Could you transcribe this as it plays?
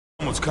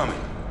Someone's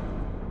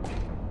coming.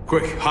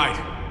 Quick, hide.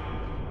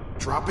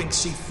 Dropping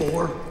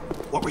C4?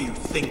 What were you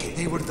thinking?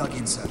 They were dug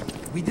in, sir.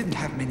 We didn't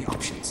have many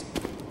options.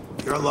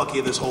 You're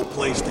lucky this whole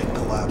place didn't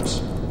collapse.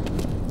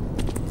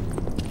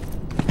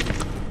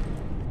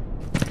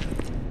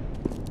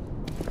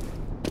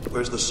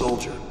 Where's the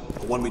soldier?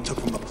 The one we took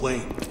from the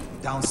plane?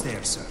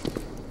 Downstairs, sir.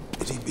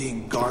 Is he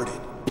being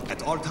guarded?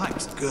 At all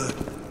times. Good.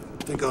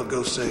 Think I'll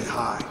go say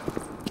hi.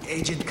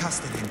 Agent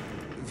Castellan.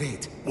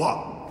 Wait.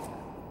 What?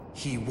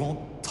 He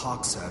won't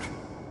talk, sir.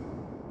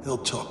 He'll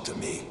talk to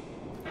me.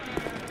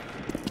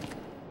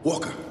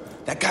 Walker,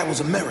 that guy was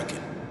American.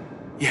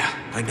 Yeah,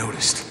 I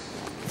noticed.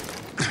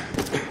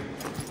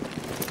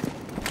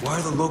 Why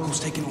are the locals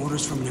taking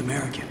orders from an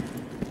American?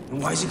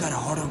 And why's he got a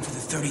hard-on for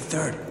the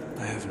 33rd?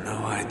 I have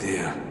no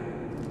idea.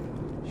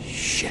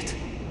 Shit.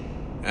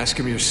 Ask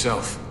him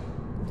yourself.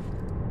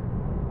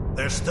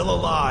 They're still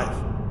alive.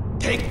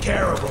 Take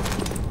care of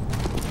them.